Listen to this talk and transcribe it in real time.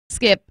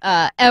Skip,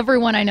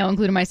 everyone I know,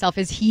 including myself,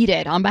 is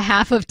heated on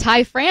behalf of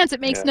Ty France. It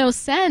makes no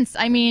sense.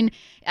 I mean,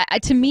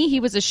 to me, he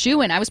was a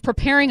shoo-in. I was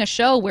preparing a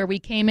show where we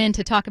came in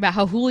to talk about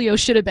how Julio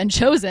should have been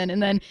chosen,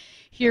 and then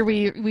here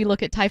we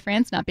look at Ty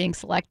France not being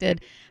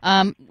selected.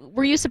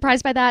 Were you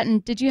surprised by that,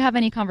 and did you have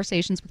any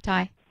conversations with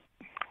Ty?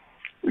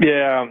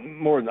 Yeah,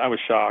 I was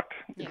shocked,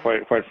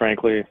 quite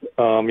frankly.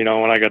 When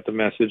I got the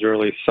message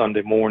early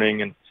Sunday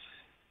morning, and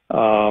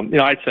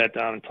I sat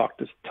down and talked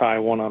to Ty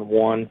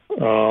one-on-one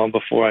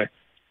before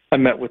I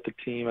met with the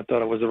team. I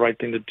thought it was the right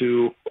thing to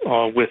do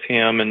with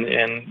him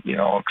and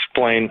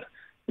explain,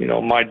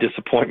 my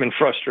disappointment,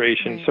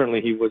 frustration. Right.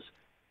 Certainly he was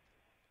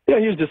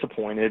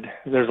disappointed.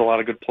 There's a lot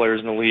of good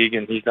players in the league,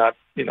 and he's not,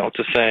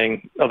 just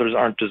saying others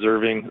aren't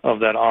deserving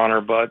of that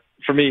honor. But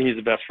for me, he's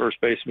the best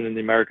first baseman in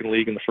the American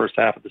League in the first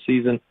half of the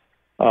season,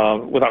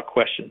 without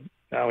question.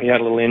 Now, he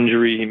had a little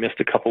injury. He missed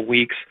a couple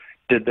weeks.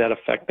 Did that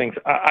affect things?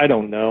 I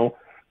don't know.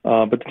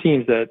 But the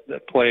teams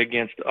that play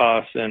against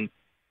us, and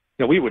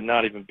we would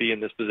not even be in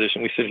this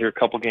position. We sit here a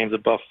couple games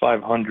above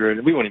 500,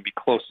 and we wouldn't even be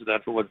close to that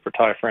if it wasn't for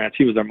Ty France.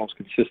 He was our most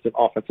consistent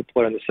offensive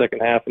player in the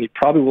second half, and he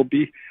probably will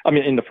be,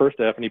 in the first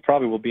half, and he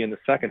probably will be in the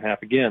second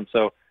half again.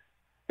 So,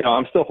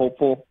 I'm still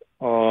hopeful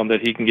that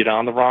he can get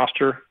on the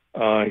roster.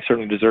 He's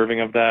certainly deserving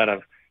of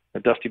that.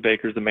 Dusty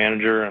Baker's the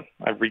manager, and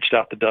I've reached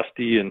out to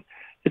Dusty, and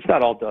it's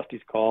not all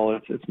Dusty's call.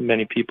 It's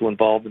many people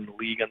involved in the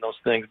league on those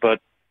things. But,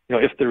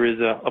 if there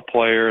is a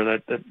player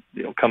that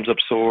comes up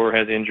sore,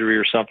 has injury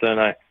or something,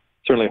 I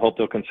certainly hope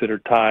they'll consider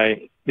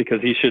Ty,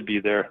 because he should be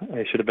there.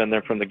 He should have been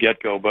there from the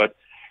get-go, but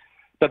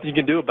nothing you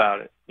can do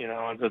about it.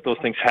 Those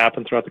things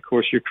happen throughout the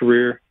course of your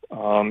career.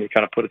 You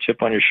kind of put a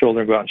chip on your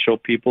shoulder and go out and show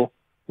people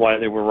why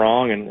they were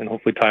wrong, and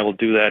hopefully Ty will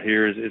do that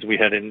here as we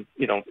head in,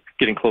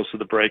 getting close to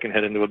the break and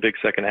head into a big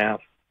second half.